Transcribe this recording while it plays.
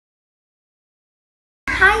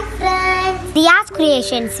Hi friends, Diyas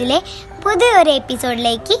Creationsile പുതിയൊരു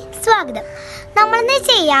എപ്പിസോഡിലേക്ക് സ്വാഗതം. നമ്മളിന്ന്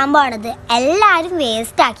ചെയ്യാൻ പോണത് എല്ലാവരും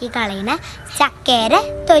വേസ്റ്റ് ആക്കി കളയുന്ന ചക്കര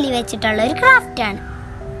തൊലി വെച്ചിട്ടുള്ള ഒരു ക്രാഫ്റ്റ് ആണ്.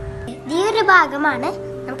 ഈ ഒരു ഭാഗമാണ്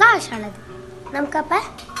നമുക്ക് ആവശ്യമുള്ളത്. നമുക്കപ്പോൾ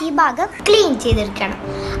ഈ ഭാഗം ക്ലീൻ ചെയ്തെടുക്കണം.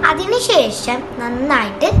 അതിനുശേഷം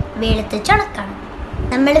നന്നായിട്ട് വെളുത്തുണക്കണം.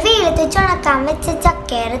 നമ്മൾ വെളുത്തുണക്കാൻ വെച്ച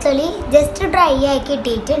ചക്കര തൊലി ജസ്റ്റ് ഡ്രൈ ആയി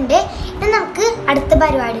കിട്ടിയിട്ടുണ്ട്. ഇനി നമുക്ക് അടുത്ത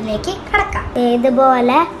പരിപാടിയിലേക്ക് കടക്കാം.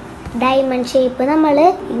 ഇതുപോലെ ഡയമണ്ട് ഷേപ്പ് നമ്മൾ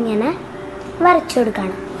ഇങ്ങനെ വരച്ചു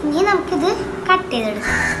കൊടുക്കണം. ഇനി നമുക്കിത് കട്ട്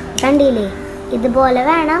ചെയ്തെടുക്കാം. കണ്ടില്ലേ, ഇതുപോലെ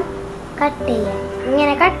വേണം കട്ട് ചെയ്യാൻ.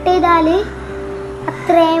 ഇങ്ങനെ കട്ട് ചെയ്താൽ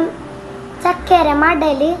അത്രയും ചക്കര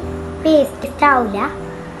മടൽ പേസ്റ്റ് ആവില്ല.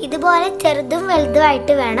 ഇതുപോലെ ചെറുതും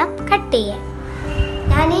വലുതുമായിട്ട് വേണം കട്ട് ചെയ്യാൻ.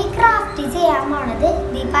 ഞാൻ ഈ ക്രാഫ്റ്റ് ചെയ്യാൻ പോണത്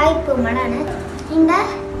ഈ പൈപ്പുമ്പോഴാണ്. ഇതിൻ്റെ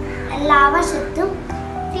എല്ലാ വശത്തും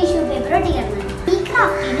ടിഷ്യൂ പേപ്പർ ഒട്ടിക്കണം. ഈ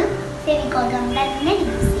ക്രാഫ്റ്റിനും ഫെവിക്കോൾ ഗം തന്നെ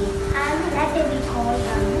യൂസ് ചെയ്യും. അങ്ങനെ ഫെവിക്കോൾ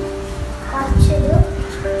ഗം കുറച്ചൊരു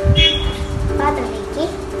പാത്രത്തിലേക്ക്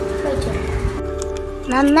ഒഴിച്ചു കൊടുക്കാം.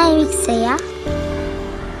 നന്നായി മിക്സ് ചെയ്യാം.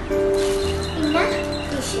 പിന്നെ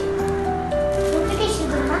ടിഷ്യൂ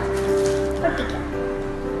ഒട്ടിക്കാം.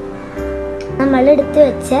 നമ്മൾ എടുത്തു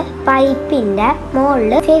വെച്ച പൈപ്പിന്റെ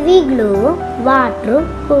മുകളിൽ ഫെവി ഗ്ലൂവും വാട്ടറും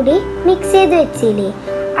കൂടി മിക്സ് ചെയ്ത് വെച്ചില്ലേ,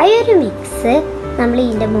 ആ ഒരു മിക്സ് നമ്മൾ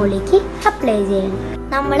ഇതിന്റെ മുകളിലേക്ക് അപ്ലൈ ചെയ്യണം.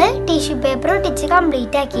 നമ്മൾ ടിഷ്യൂ പേപ്പർ ഒട്ടിച്ച്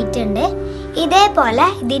കംപ്ലീറ്റ് ആക്കിയിട്ടുണ്ട്. ഇതേപോലെ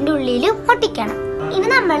ഇതിന്റെ ഉള്ളിലും ഒട്ടിക്കണം. ഇനി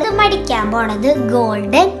നമ്മൾ മടിക്കാൻ പോണത്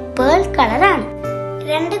ഗോൾഡൻ പേൾ കളറാണ്.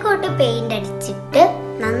 2 കോട്ട് പെയിന്റ് അടിച്ചിട്ട്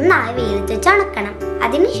നന്നായി വെയിലത്ത് ചുണക്കണം.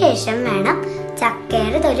 അതിനുശേഷം വേണം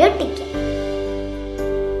ചക്കര തൊലി ഒട്ടിക്കാൻ.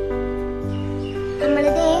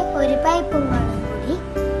 നമ്മളിത് ഒരു പൈപ്പും കൂടി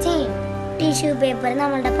ചെയ്യണം. ടിഷ്യൂ പേപ്പർ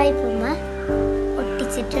നമ്മളുടെ പൈപ്പുമ്മ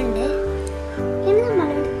ഒട്ടിച്ചിട്ടുണ്ട്. ഇനി നമ്മൾ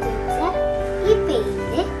എടുത്ത് വെച്ച ഈ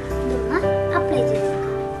പെയിന്റ് ഇതുമ്മ അപ്ലൈ ചെയ്ത്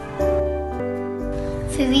കൊടുക്കാം.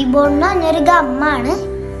 ഫെവിബോണ്ട് എന്ന് പറഞ്ഞൊരു ഗമ്മാണ്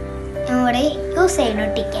ഇവിടെ യൂസ് ചെയ്യുന്നത്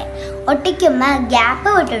ഒട്ടിക്കാൻ. ഒട്ടിക്കുമ്പോൾ ഗ്യാപ്പ്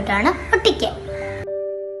വിട്ടിട്ടാണ് ഒട്ടിക്കാൻ.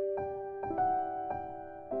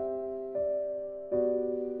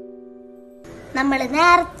 നമ്മൾ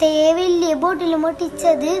നേരത്തെ വലിയ ബോട്ടിലും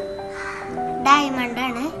ഒട്ടിച്ചത് ഡയമണ്ട്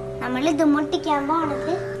ആണ്. നമ്മൾ ഇതും ഒട്ടിക്കാൻ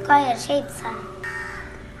പോണത് സ്ക്വയർ ഷേപ്സ് ആണ്.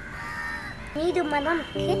 ഇതുമ്മ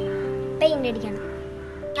നമുക്ക് പെയിന്റ് അടിക്കണം.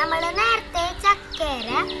 നമ്മൾ നേരത്തെ ചക്കര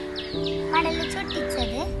മടലിൽ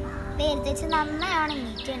ചൊട്ടിച്ചത് വേർത്ത് വെച്ച് നന്നായി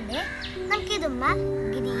ഉണങ്ങിയിട്ടുണ്ട്. നമുക്ക് ഇതുമ്മ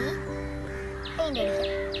ഗ്രീൻ പെയിന്റ്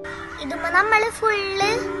അടിക്കാം. ഇതുമ്മ നമ്മൾ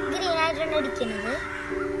ഫുള്ള് ഗ്രീൻ ആയിട്ടാണ് അടിക്കുന്നത്.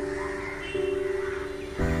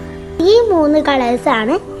 ഈ 3 കളേഴ്സ്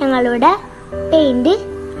ആണ് ഞങ്ങളുടെ പെയിന്റ്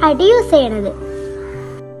ആയിട്ട് യൂസ് ചെയ്യണത്.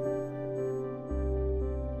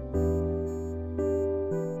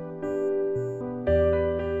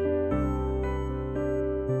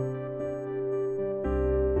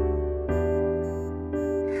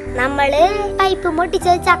 നമ്മള് പൈപ്പ് പൊട്ടിച്ച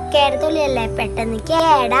ചക്കര തൊലിയല്ലേ, പെട്ടെന്ന്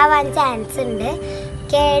കേടാവാൻ ചാൻസ് ഉണ്ട്.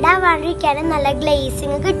 കേടാവാണ്ടിരിക്കാനും നല്ല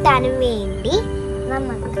ഗ്ലേസിങ് കിട്ടാനും വേണ്ടി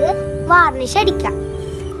നമുക്ക് വാർണിഷ് അടിക്കാം.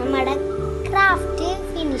 നമ്മുടെ ക്രാഫ്റ്റ്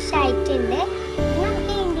ഫിനിഷ് ആയിട്ടുണ്ട്.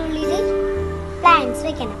 നമുക്ക് ഇതിൻ്റെ ഉള്ളിൽ പ്ലാന്റ്സ്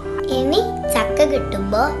വെക്കണം. ഇനി ചക്ക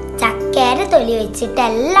കിട്ടുമ്പോൾ ചക്കര തൊലി വെച്ചിട്ട്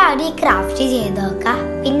എല്ലാവരും ഈ ക്രാഫ്റ്റ് ചെയ്ത് നോക്കാം.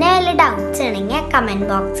 പിന്നെ വല്ല ഡൗട്ട്സ് ആണെങ്കിൽ കമന്റ്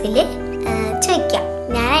ബോക്സിൽ ചോദിക്കാം.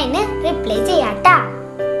 ഞാൻ അതിന് റിപ്ലൈ ചെയ്യാട്ടാ.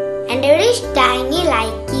 എൻ്റെ വീഡിയോ ഇഷ്ടമായെങ്കിൽ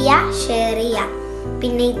ലൈക്ക് ചെയ്യുക, ഷെയർ ചെയ്യുക.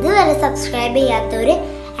 പിന്നെ ഇതുവരെ സബ്സ്ക്രൈബ് ചെയ്യാത്തവർ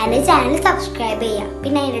എൻ്റെ ചാനൽ സബ്സ്ക്രൈബ് ചെയ്യുക.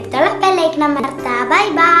 പിന്നെ അതിൻ്റെ അടുത്തുള്ള ബെല്ലൈക്കൺ അമർത്തുക. Bye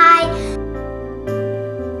bye.